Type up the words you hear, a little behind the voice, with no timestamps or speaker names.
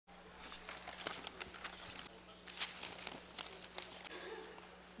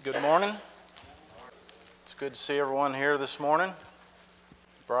Good morning. It's good to see everyone here this morning.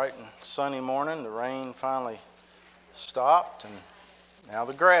 Bright and sunny morning. The rain finally stopped and now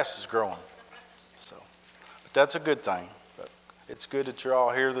the grass is growing. But that's a good thing. But it's good that you're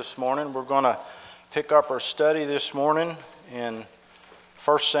all here this morning. We're going to pick up our study this morning in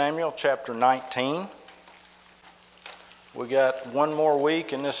 1 Samuel chapter 19. We got one more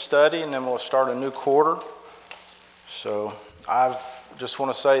week in this study and then we'll start a new quarter. So I just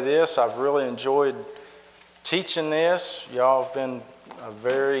want to say this. I've really enjoyed teaching this. Y'all have been a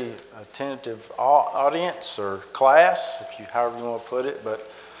very attentive audience or class, however you want to put it. But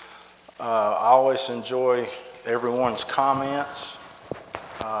I always enjoy everyone's comments.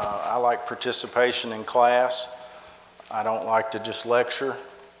 I like participation in class. I don't like to just lecture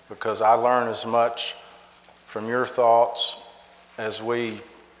because I learn as much from your thoughts as we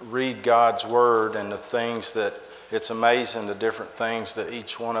read God's Word and the things that it's amazing the different things that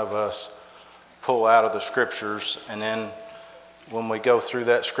each one of us pull out of the Scriptures. And then when we go through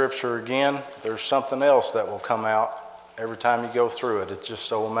that Scripture again, there's something else that will come out every time you go through it. It's just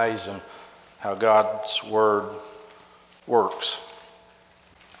so amazing how God's Word works.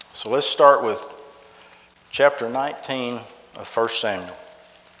 So let's start with chapter 19 of 1 Samuel.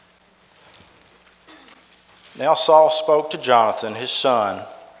 Now Saul spoke to Jonathan his son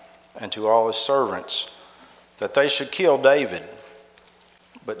and to all his servants that they should kill David.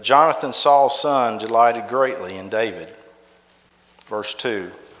 But Jonathan, Saul's son, delighted greatly in David. Verse 2.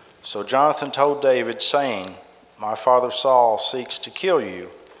 So Jonathan told David, saying, My father Saul seeks to kill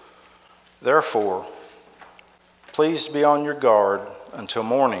you. Therefore, please be on your guard until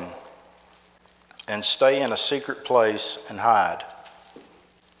morning, and stay in a secret place and hide.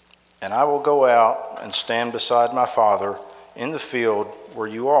 And I will go out and stand beside my father in the field where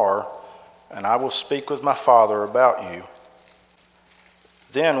you are, and I will speak with my father about you.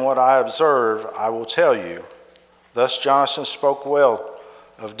 Then what I observe I will tell you. Thus Jonathan spoke well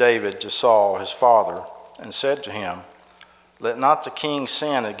of David to Saul his father, and said to him, Let not the king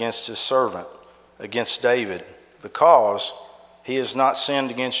sin against his servant, against David, because he has not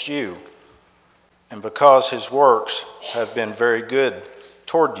sinned against you, and because his works have been very good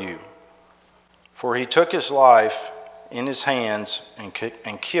toward you. For he took his life in his hands and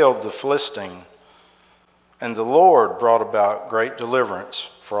killed the Philistine. And the Lord brought about great deliverance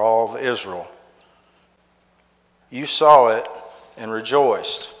for all of Israel. You saw it and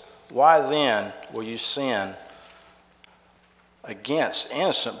rejoiced. Why then will you sin against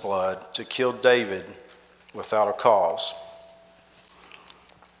innocent blood to kill David without a cause?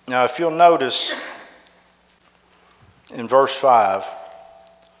 Now, if you'll notice in verse 5,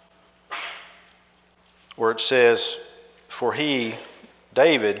 where it says, For he,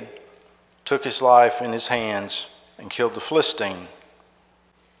 David, took his life in his hands and killed the Philistine.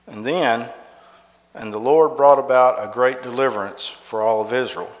 And then, and the Lord brought about a great deliverance for all of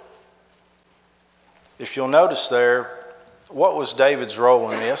Israel. If you'll notice there, what was David's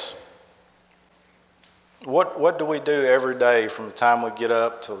role in this? What do we do every day from the time we get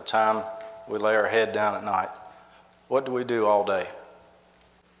up till the time we lay our head down at night? What do we do all day?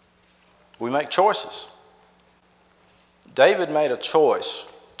 We make choices. David made a choice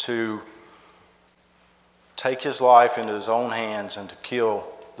to take his life into his own hands and to kill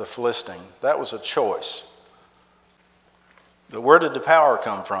the Philistine. That was a choice. But where did the power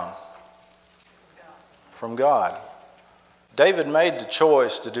come from? From God. David made the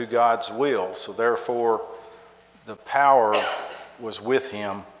choice to do God's will, so therefore the power was with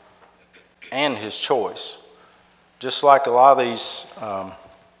him and his choice. Just like a lot of these,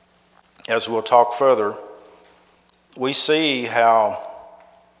 as we'll talk further, we see how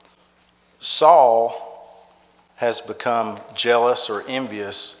Saul has become jealous or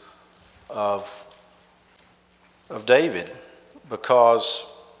envious of David, because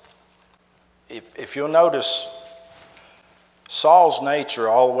if you'll notice Saul's nature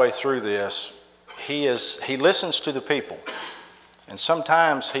all the way through this, he listens to the people, and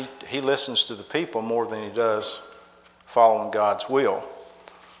sometimes he listens to the people more than he does following God's will.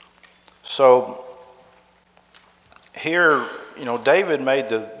 So here, David made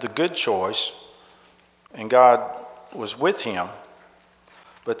the good choice, and God was with him.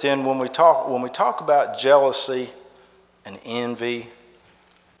 But then when we talk about jealousy and envy,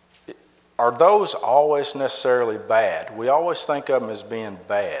 are those always necessarily bad? We always think of them as being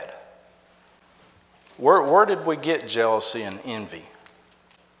bad. Where did we get jealousy and envy?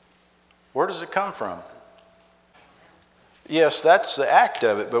 Where does it come from? Yes, that's the act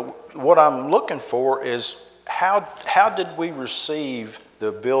of it, but what I'm looking for is how did we receive the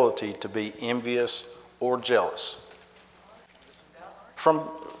ability to be envious or jealous?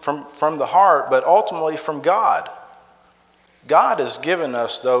 from the heart, but ultimately from God. God has given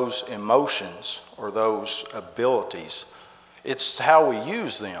us those emotions or those abilities. It's how we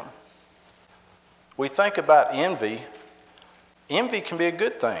use them. We think about envy. Envy can be a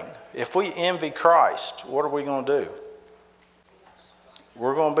good thing. If we envy Christ, what are we going to do?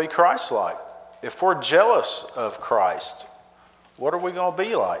 We're going to be Christ-like. If we're jealous of Christ, what are we going to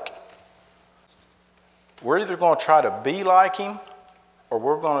be like? We're either going to try to be like him, or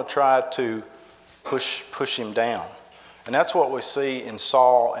we're going to try to push him down. And that's what we see in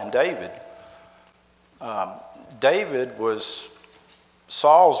Saul and David. David was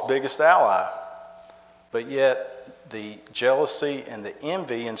Saul's biggest ally, but yet the jealousy and the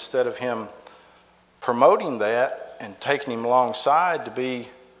envy, instead of him promoting that and taking him alongside to be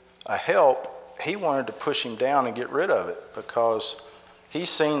a help, he wanted to push him down and get rid of it, because he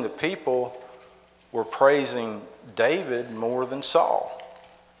seen the people were praising David more than Saul.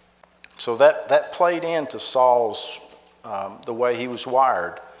 So that played into Saul's, the way he was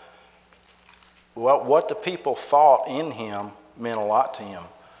wired. Well, what the people thought in him meant a lot to him.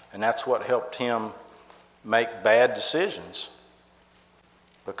 And that's what helped him make bad decisions,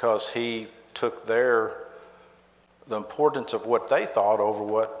 because he took the importance of what they thought over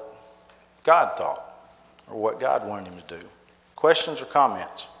what God thought, or what God wanted him to do. Questions or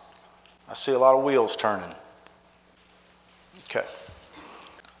comments? I see a lot of wheels turning. Okay.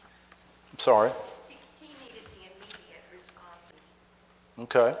 I'm sorry. He needed the immediate response.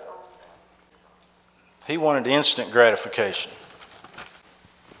 Okay. He wanted instant gratification.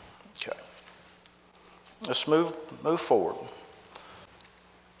 Okay. Let's move forward.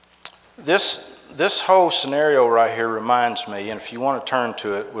 This whole scenario right here reminds me, and if you want to turn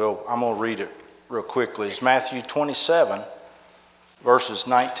to it, I'm going to read it real quickly. It's Matthew 27, verses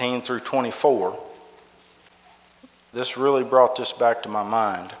 19 through 24. This really brought this back to my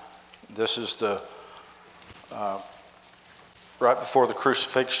mind. This is the right before the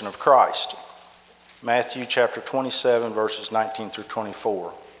crucifixion of Christ. Matthew chapter 27, verses 19 through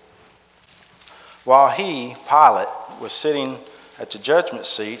 24. While he, Pilate, was sitting at the judgment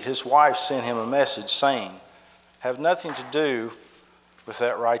seat, his wife sent him a message saying, "Have nothing to do with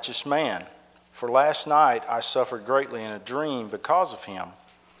that righteous man, for last night I suffered greatly in a dream because of him."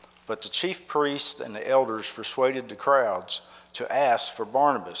 But the chief priests and the elders persuaded the crowds to ask for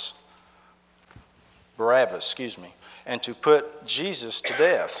Barabbas, and to put Jesus to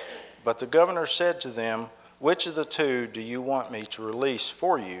death. But the governor said to them, "Which of the two do you want me to release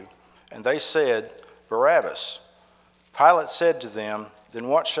for you?" And they said, "Barabbas." Pilate said to them, "Then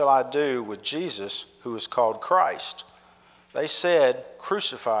what shall I do with Jesus, who is called Christ?" They said,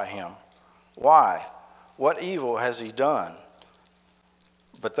 "Crucify him." "Why? What evil has he done?"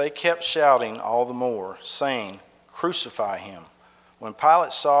 But they kept shouting all the more, saying, "Crucify him." When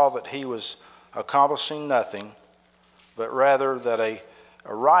Pilate saw that he was accomplishing nothing, but rather that a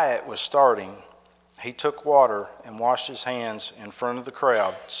riot was starting, he took water and washed his hands in front of the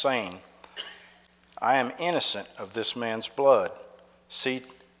crowd, saying, "I am innocent of this man's blood. See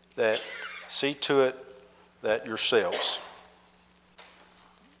to it that yourselves."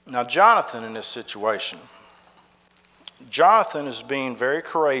 Now, Jonathan in this situation, Jonathan is being very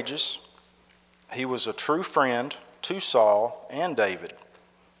courageous. He was a true friend to Saul and David.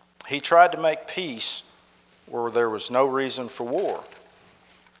 He tried to make peace where there was no reason for war.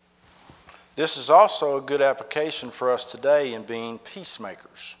 This is also a good application for us today in being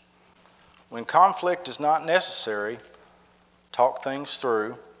peacemakers. When conflict is not necessary, talk things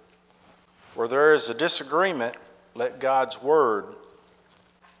through. Where there is a disagreement, let God's word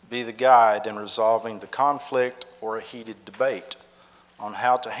be the guide in resolving the conflict or a heated debate on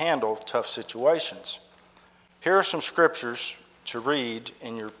how to handle tough situations. Here are some scriptures to read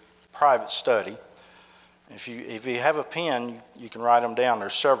in your private study. If you have a pen, you can write them down.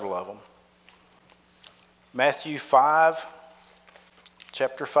 There's several of them. Matthew 5,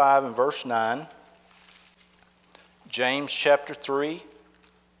 chapter 5 and verse 9. James chapter 3,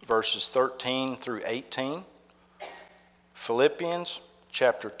 verses 13 through 18. Philippians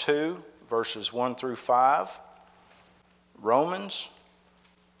chapter 2, verses 1 through 5. Romans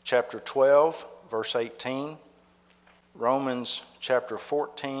chapter 12, verse 18. Romans chapter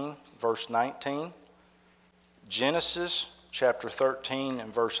 14, verse 19. Genesis chapter 13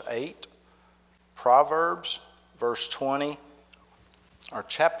 and verse 8. Proverbs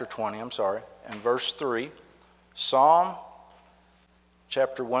chapter 20, and verse 3. Psalm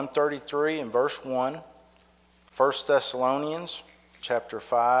chapter 133 and verse 1. 1 Thessalonians chapter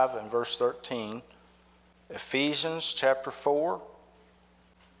 5 and verse 13. Ephesians chapter 4,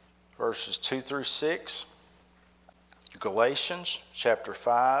 verses 2 through 6. Galatians chapter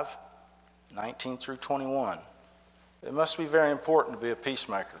 5, 19 through 21. It must be very important to be a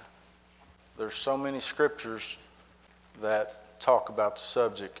peacemaker. There's so many scriptures that talk about the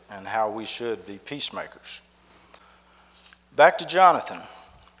subject and how we should be peacemakers. Back to Jonathan.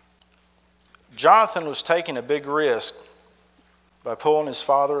 Jonathan was taking a big risk by pulling his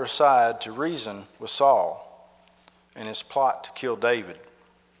father aside to reason with Saul in his plot to kill David.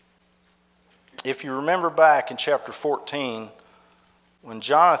 If you remember back in chapter 14, when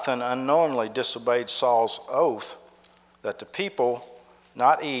Jonathan unknowingly disobeyed Saul's oath that the people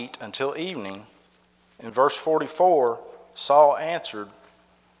not eat until evening, in verse 44, Saul answered,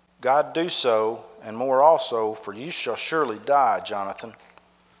 God do so, and more also, for you shall surely die, Jonathan.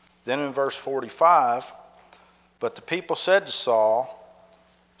 Then in verse 45, but the people said to Saul,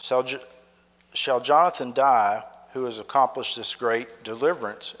 shall Jonathan die, who has accomplished this great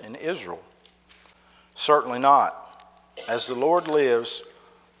deliverance in Israel? Certainly not. As the Lord lives,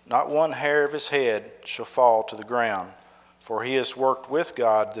 not one hair of his head shall fall to the ground, for he has worked with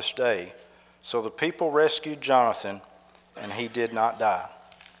God this day. So the people rescued Jonathan, and he did not die.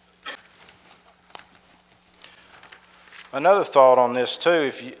 Another thought on this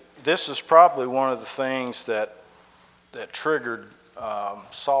too, this is probably one of the things that triggered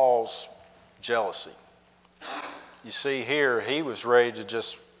Saul's jealousy. You see here, he was ready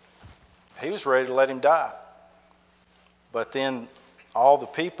to let him die. But then all the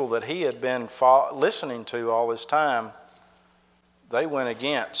people that he had been listening to all this time, they went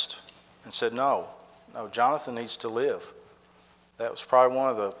against and said, no, Jonathan needs to live. That was probably one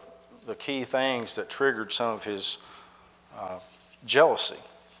of the key things that triggered some of his jealousy.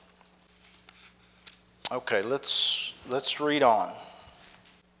 Okay, let's read on.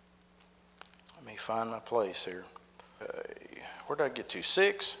 Let me find my place here. Okay, where did I get to?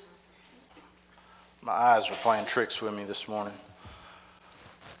 6? My eyes were playing tricks with me this morning.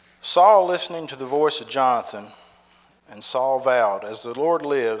 Saul, listening to the voice of Jonathan, and Saul vowed, as the Lord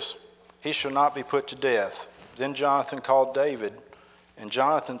lives, he shall not be put to death. Then Jonathan called David, and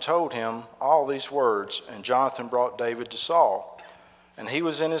Jonathan told him all these words, and Jonathan brought David to Saul, and he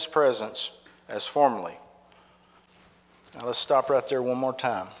was in his presence as formerly. Now let's stop right there one more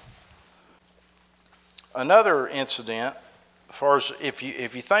time. Another incident, as far as if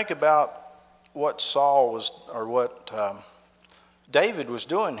you think about what Saul was, or what David was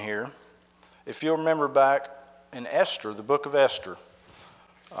doing here, if you'll remember back in Esther, the book of Esther,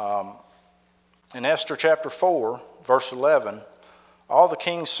 in Esther chapter 4, verse 11, all the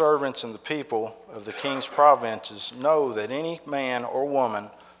king's servants and the people of the king's provinces know that any man or woman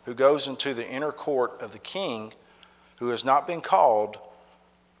who goes into the inner court of the king who has not been called,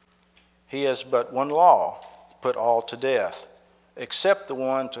 he has but one law, put all to death, except the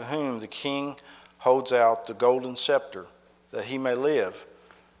one to whom the king holds out the golden scepter, that he may live.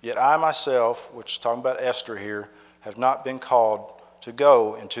 Yet I myself, which is talking about Esther here, have not been called to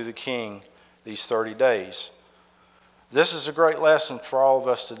go into the king these 30 days. This is a great lesson for all of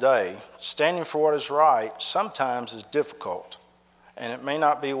us today. Standing for what is right sometimes is difficult, and it may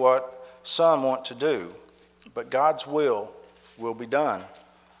not be what some want to do, but God's will be done.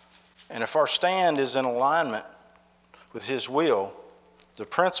 And if our stand is in alignment with His will, the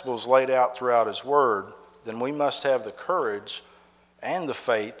principles laid out throughout His Word, then we must have the courage and the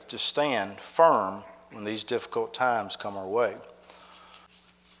faith to stand firm when these difficult times come our way.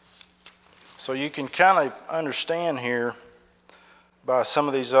 So you can kind of understand here by some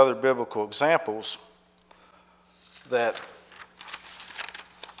of these other biblical examples that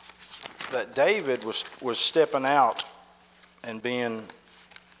David was stepping out and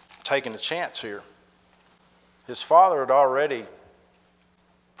taking a chance here. His father had already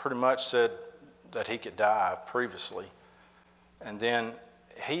pretty much said that he could die previously. And then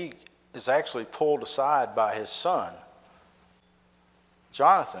he is actually pulled aside by his son,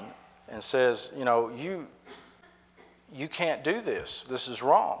 Jonathan, and says, you can't do this. This is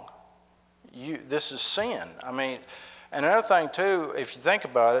wrong. This is sin. And another thing too, if you think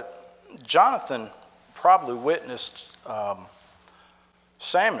about it, Jonathan probably witnessed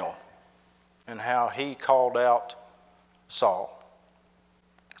Samuel and how he called out Saul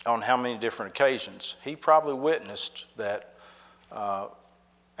on how many different occasions. He probably witnessed that,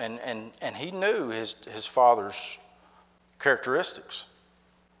 and he knew his father's characteristics,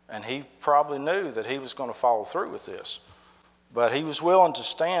 and he probably knew that he was going to follow through with this, but he was willing to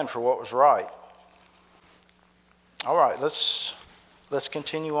stand for what was right. All right, let's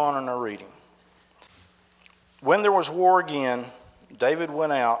continue on in our reading. When there was war again, David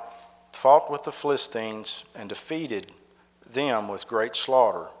went out, fought with the Philistines, and defeated them with great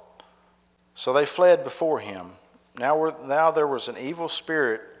slaughter. So they fled before him. Now there was an evil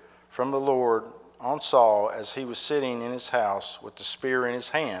spirit from the Lord on Saul as he was sitting in his house with the spear in his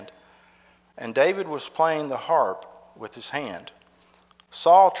hand, and David was playing the harp with his hand.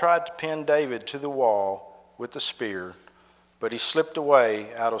 Saul tried to pin David to the wall with the spear, but he slipped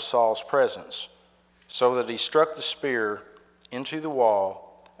away out of Saul's presence, so that he struck the spear into the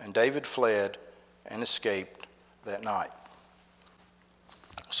wall, and David fled and escaped that night.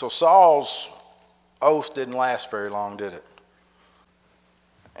 So Saul's oath didn't last very long, did it?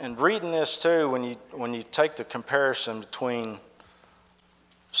 And reading this too, when you take the comparison between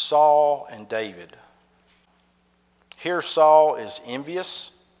Saul and David, here Saul is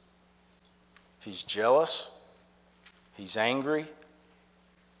envious, he's jealous, he's angry,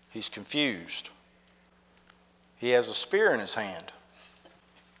 he's confused. He has a spear in his hand.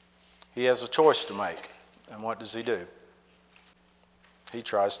 He has a choice to make. And what does he do? He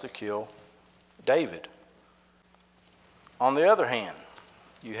tries to kill David. On the other hand,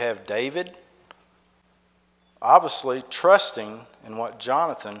 you have David obviously trusting in what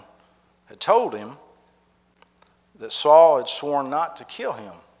Jonathan had told him, that Saul had sworn not to kill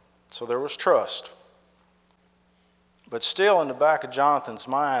him. So there was trust. But still in the back of Jonathan's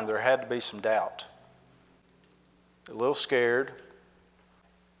mind there had to be some doubt. A little scared,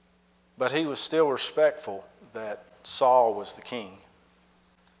 but he was still respectful that Saul was the king.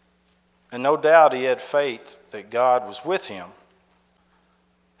 And no doubt he had faith that God was with him.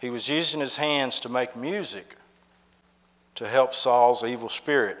 He was using his hands to make music to help Saul's evil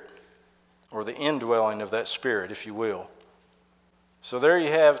spirit, or the indwelling of that spirit, if you will. So there you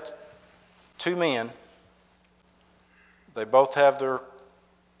have two men. They both have their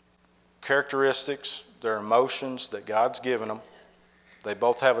characteristics, their emotions that God's given them. They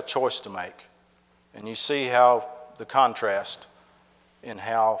both have a choice to make. And you see how the contrast in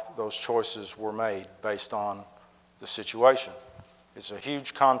how those choices were made based on the situation. It's a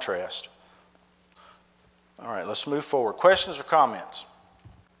huge contrast. All right, let's move forward. Questions or comments?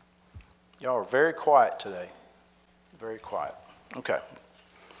 Y'all are very quiet today. Very quiet. Okay.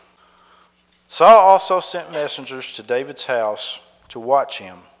 Saul also sent messengers to David's house to watch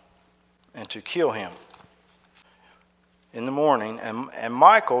him and to kill him in the morning. And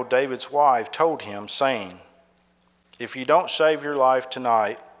Michal, David's wife, told him, saying, "If you don't save your life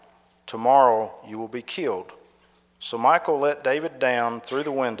tonight, tomorrow you will be killed." So Michal let David down through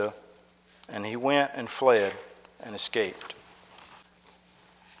the window, and he went and fled and escaped.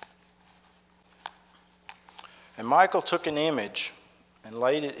 And Michal took an image and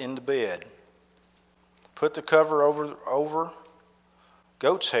laid it in the bed, put the cover over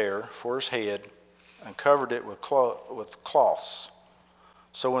goat's hair for his head, and covered it with cloths.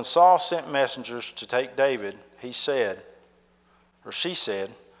 So when Saul sent messengers to take David, she said,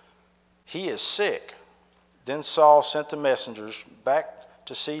 "He is sick." Then Saul sent the messengers back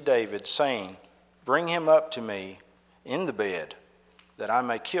to see David, saying, "Bring him up to me in the bed, that I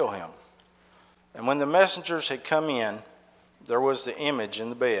may kill him." And when the messengers had come in, there was the image in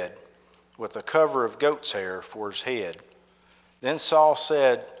the bed, with a cover of goat's hair for his head. Then Saul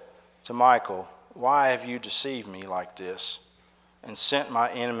said to Michal, "Why have you deceived me like this, and sent my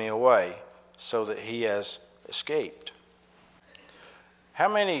enemy away, so that he has escaped?" How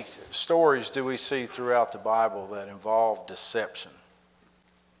many stories do we see throughout the Bible that involve deception?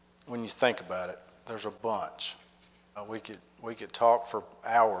 When you think about it, there's a bunch. We could talk for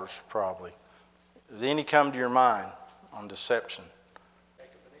hours probably. Does any come to your mind on deception?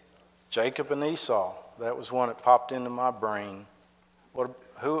 Jacob and Esau. That was one that popped into my brain.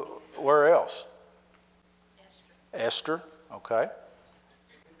 Where else? Esther. Okay.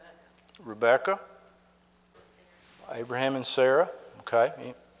 Rebecca. Abraham and Sarah.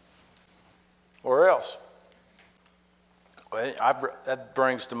 Okay. Where else? Well, that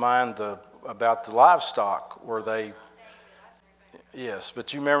brings to mind about the livestock where they. Yes,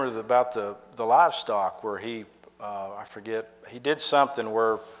 but you remember about the livestock where I forget, he did something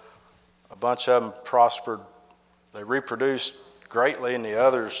where a bunch of them prospered. They reproduced greatly and the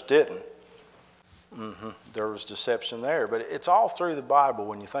others didn't. There was deception there, but it's all through the Bible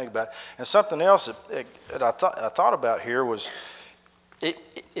when you think about it. And something else that I thought about here was,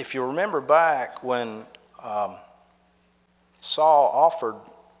 if you remember back when Saul offered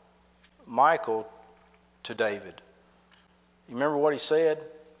Michal to David, you remember what he said?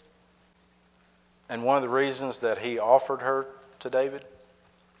 And one of the reasons that he offered her to David?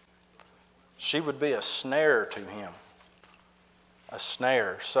 She would be a snare to him. A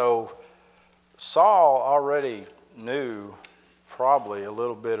snare. So Saul already knew probably a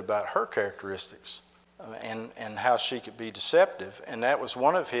little bit about her characteristics and how she could be deceptive. And that was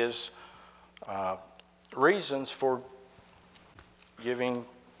one of his reasons for giving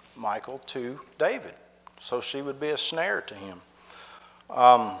Michal to David, so she would be a snare to him.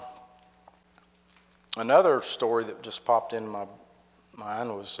 Another story that just popped in my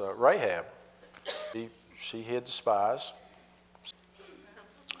mind was Rahab. She hid the spies.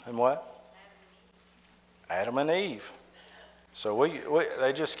 And what? Adam and Eve. So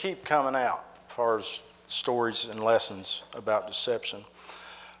they just keep coming out as far as stories and lessons about deception.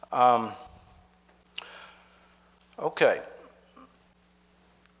 Okay.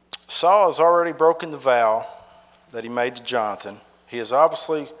 Saul has already broken the vow that he made to Jonathan. He has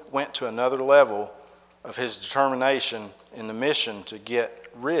obviously went to another level of his determination in the mission to get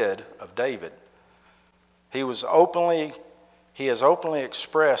rid of David. He has openly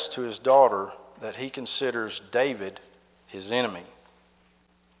expressed to his daughter that he considers David his enemy.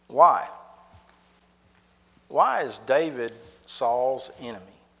 Why? Why is David Saul's enemy?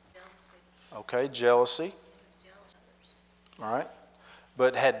 Okay, jealousy. All right.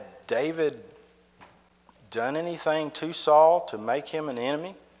 But had David done anything to Saul to make him an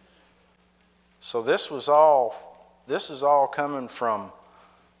enemy? So this is all coming from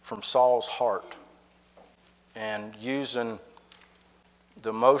Saul's heart and using the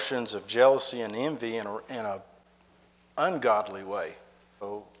emotions of jealousy and envy in a ungodly way.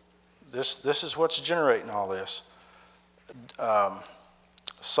 So this is what's generating all this.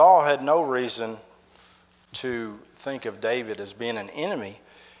 Saul had no reason to think of David as being an enemy.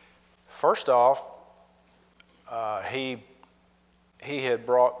 First off, he had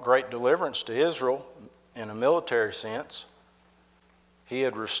brought great deliverance to Israel in a military sense. He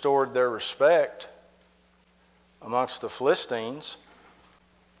had restored their respect amongst the Philistines.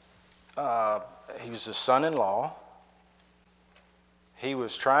 He was the son-in-law. He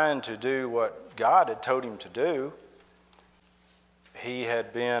was trying to do what God had told him to do. He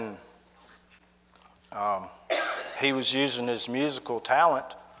had been, he was using his musical talent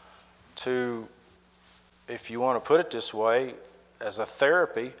to, if you want to put it this way, as a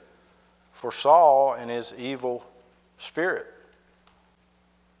therapy for Saul and his evil spirit.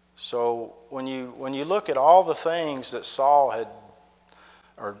 So when you look at all the things that Saul had,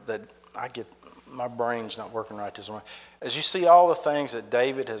 or that my brain's not working right this morning. As you see all the things that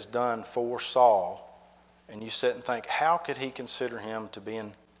David has done for Saul, and you sit and think, how could he consider him to be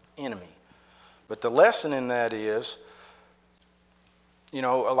an enemy? But the lesson in that is, a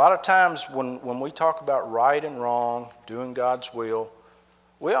lot of times when we talk about right and wrong, doing God's will,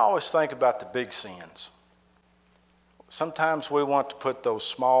 we always think about the big sins. Sometimes we want to put those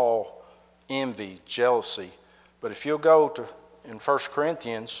small envy, jealousy. But if you'll go to in 1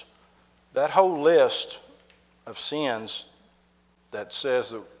 Corinthians, that whole list of sins that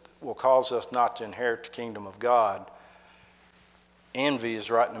says that will cause us not to inherit the kingdom of God, envy is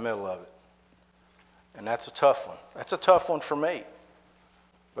right in the middle of it. And that's a tough one. That's a tough one for me,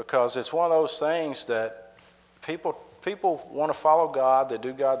 because it's one of those things that people want to follow God, they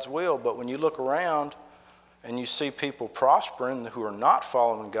do God's will, but when you look around and you see people prospering who are not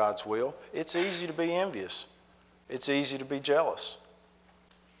following God's will, it's easy to be envious. It's easy to be jealous.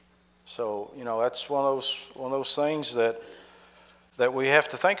 So, that's one of those things that we have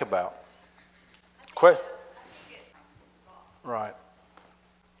to think about. Right.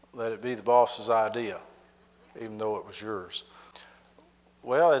 Let it be the boss's idea, even though it was yours.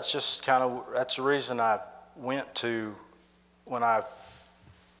 Well, it's just that's the reason I went to,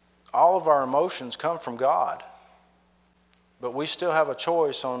 all of our emotions come from God, but we still have a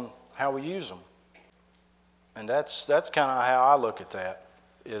choice on how we use them. And that's kind of how I look at that,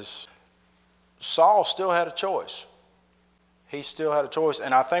 is Saul still had a choice. He still had a choice,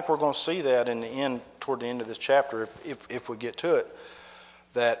 and I think we're going to see that in the end, toward the end of this chapter, if we get to it,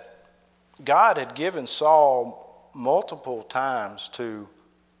 that God had given Saul multiple times to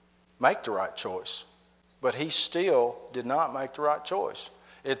make the right choice, but he still did not make the right choice.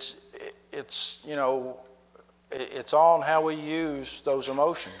 It's all in how we use those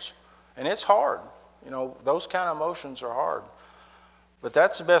emotions, and it's hard. Those kind of emotions are hard. But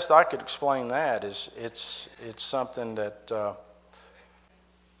that's the best I could explain that. Is it's something that the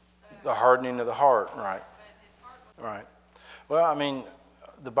hardening of the heart, right? Right. Well,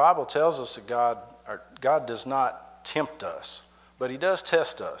 the Bible tells us that God does not tempt us, but He does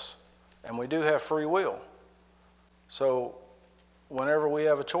test us, and we do have free will. So whenever we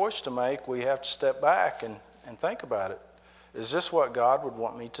have a choice to make, we have to step back and think about it. Is this what God would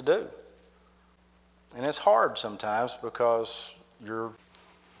want me to do? And it's hard sometimes, because your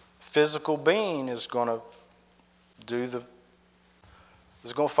physical being is going to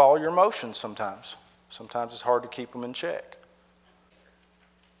follow your emotions sometimes. Sometimes it's hard to keep them in check.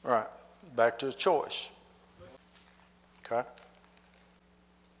 All right, back to the choice. Okay.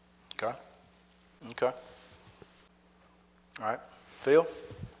 Okay. Okay. All right. Phil?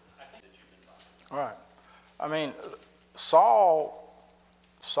 All right. I mean, Saul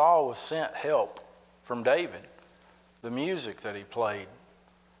was sent help from David. The music that he played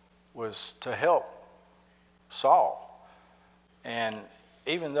was to help Saul. And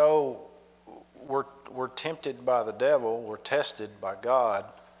even though we're tempted by the devil, we're tested by God,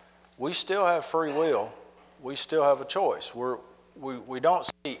 we still have free will. We still have a choice. We don't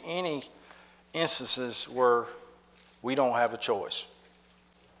see any instances where we don't have a choice.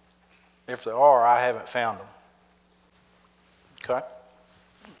 If there are, I haven't found them. Okay?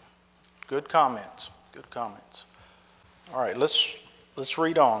 Good comments. Good comments. All right, let's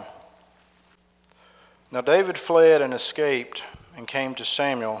read on. Now David fled and escaped and came to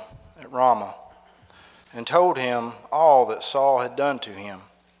Samuel at Ramah and told him all that Saul had done to him.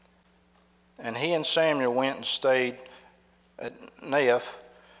 And he and Samuel went and stayed at Naioth.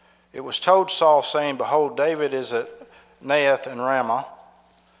 It was told Saul, saying, Behold, David is at Naioth and Ramah.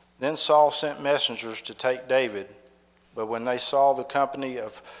 Then Saul sent messengers to take David. But when they saw the company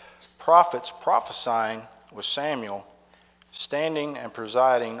of prophets prophesying with Samuel, standing and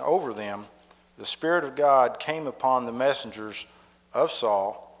presiding over them, the Spirit of God came upon the messengers of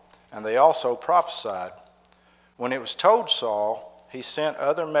Saul, and they also prophesied. When it was told Saul, he sent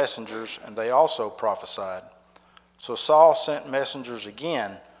other messengers, and they also prophesied. So Saul sent messengers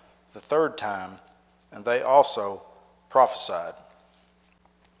again the third time, and they also prophesied.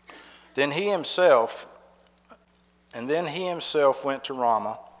 Then he himself went to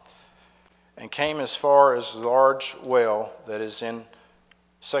Ramah and came as far as the large well that is in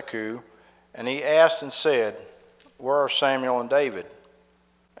Secu, and he asked and said, Where are Samuel and David?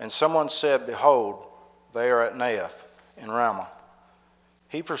 And someone said, Behold, they are at Naioth in Ramah.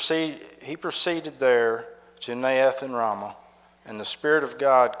 He proceeded there to Naioth and Ramah, and the Spirit of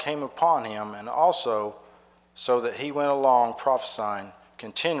God came upon him, and also so that he went along prophesying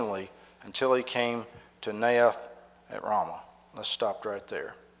continually until he came to Naioth at Ramah. Let's stop right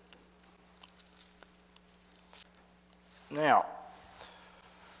there. Now,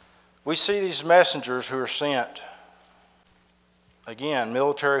 we see these messengers who are sent, again,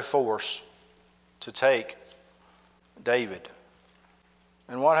 military force, to take David.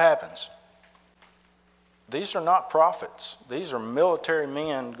 And what happens? These are not prophets. These are military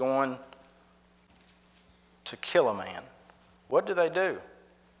men going to kill a man. What do?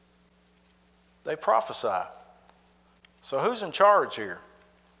 They prophesy. So who's in charge here?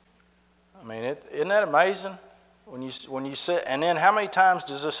 I mean, isn't that amazing? When you sit, and then how many times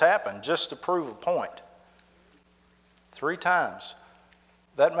does this happen just to prove a point? 3 times.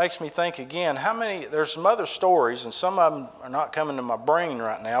 That makes me think again, there's some other stories, and some of them are not coming to my brain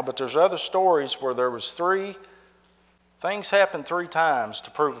right now, but there's other stories where there was 3 things happened 3 times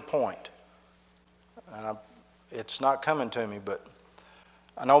to prove a point. And it's not coming to me, but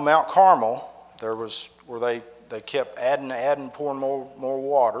I know Mount Carmel, there was where they kept adding, pouring more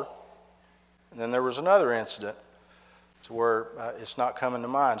water. And then there was another incident to where it's not coming to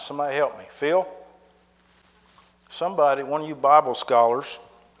mind. Somebody help me. Phil? Somebody, one of you Bible scholars.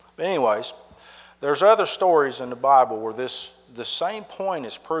 But anyways, there's other stories in the Bible where the same point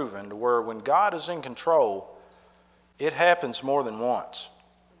is proven, to where when God is in control, it happens more than once.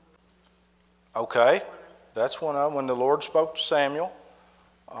 Okay, that's one of them. When the Lord spoke to Samuel,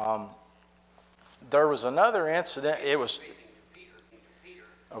 there was another incident. It was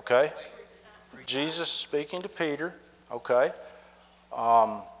okay. Jesus speaking to Peter. Okay.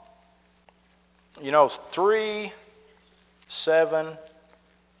 3, 7,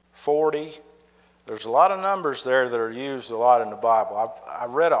 40. There's a lot of numbers there that are used a lot in the Bible. I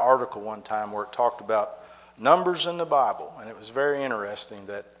read an article one time where it talked about numbers in the Bible, and it was very interesting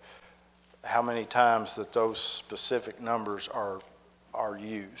that how many times that those specific numbers are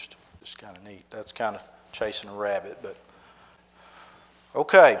used. It's kind of neat. That's kind of chasing a rabbit, but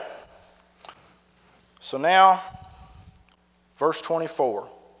okay. So now, verse 24.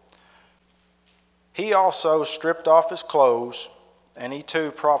 He also stripped off his clothes, and he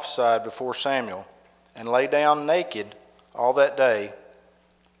too prophesied before Samuel, and lay down naked all that day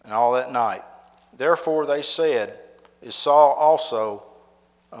and all that night. Therefore they said, Is Saul also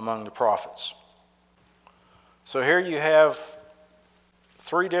among the prophets? So here you have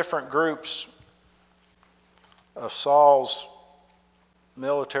 3 different groups of Saul's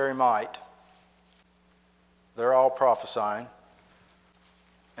military might. They're all prophesying.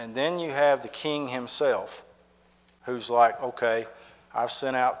 And then you have the king himself, who's like, okay, I've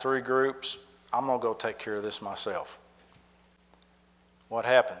sent out 3 groups. I'm going to go take care of this myself. What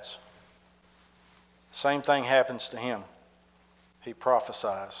happens? Same thing happens to him. he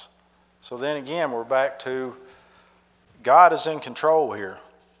prophesies. So then again, we're back to God is in control here.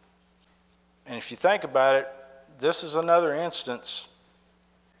 And if you think about it, this is another instance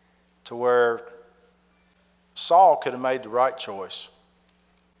to where Saul could have made the right choice.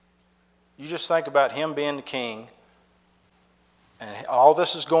 You just think about him being the king, and all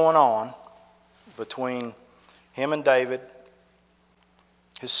this is going on between him and David,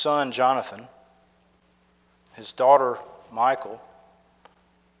 his son Jonathan, his daughter Michal,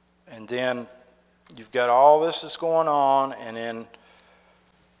 and then you've got all this that's going on, and then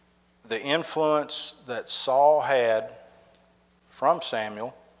the influence that Saul had from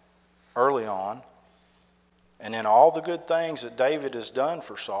Samuel early on, and then all the good things that David has done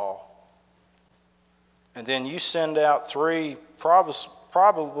for Saul. And then you send out three,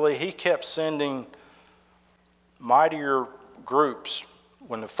 probably he kept sending mightier groups.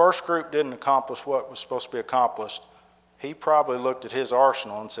 When the first group didn't accomplish what was supposed to be accomplished, he probably looked at his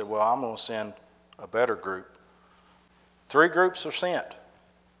arsenal and said, well, I'm going to send a better group. 3 groups are sent.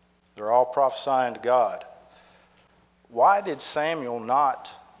 They're all prophesying to God. Why did Saul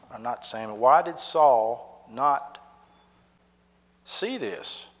not see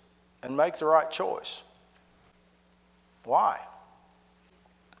this and make the right choice? Why?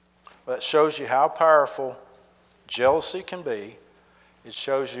 Well, it shows you how powerful jealousy can be. It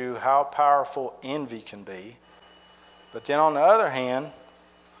shows you how powerful envy can be. But then on the other hand,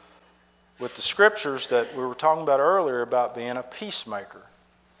 with the scriptures that we were talking about earlier about being a peacemaker,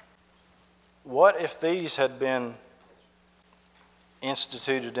 what if these had been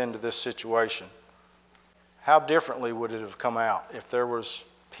instituted into this situation? How differently would it have come out if there was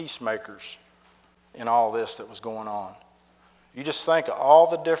peacemakers in all this that was going on? You just think of all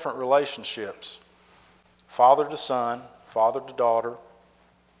the different relationships, father to son, father to daughter,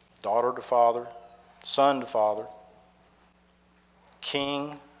 daughter to father, son to father,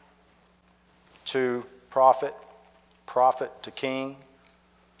 king to prophet, prophet to king.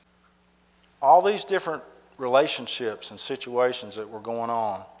 All these different relationships and situations that were going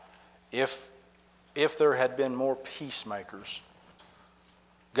on, if there had been more peacemakers,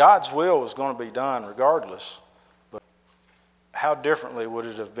 God's will was going to be done regardless. But how differently would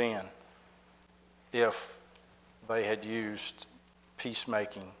it have been if they had used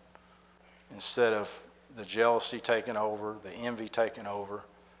peacemaking instead of the jealousy taking over, the envy taking over,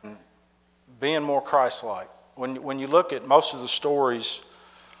 and being more Christ-like? When you look at most of the stories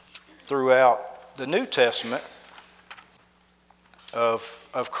throughout the New Testament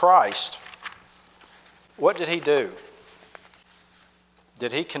of Christ, what did he do?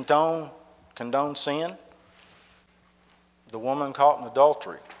 Did he condone sin? The woman caught in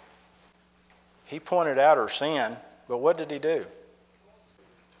adultery. He pointed out her sin, but what did he do?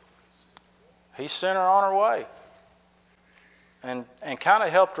 He sent her on her way and kind of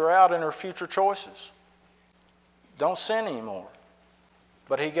helped her out in her future choices. Don't sin anymore.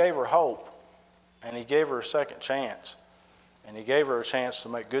 But he gave her hope, and he gave her a second chance, and he gave her a chance to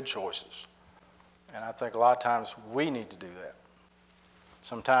make good choices. And I think a lot of times we need to do that.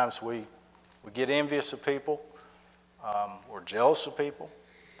 Sometimes we get envious of people. We're jealous of people.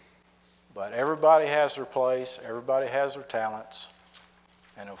 But everybody has their place. Everybody has their talents.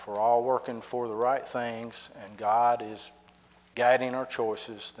 And if we're all working for the right things and God is guiding our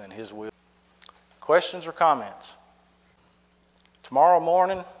choices, then his will. Questions or comments? Tomorrow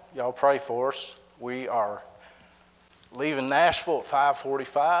morning, y'all pray for us. We are leaving Nashville at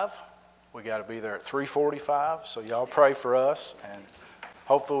 5:45. We got to be there at 3:45. So y'all pray for us, and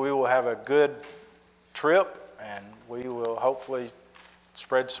hopefully we will have a good trip, and we will hopefully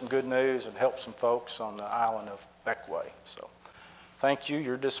spread some good news and help some folks on the island of Beckway. So thank you.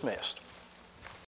 You're dismissed.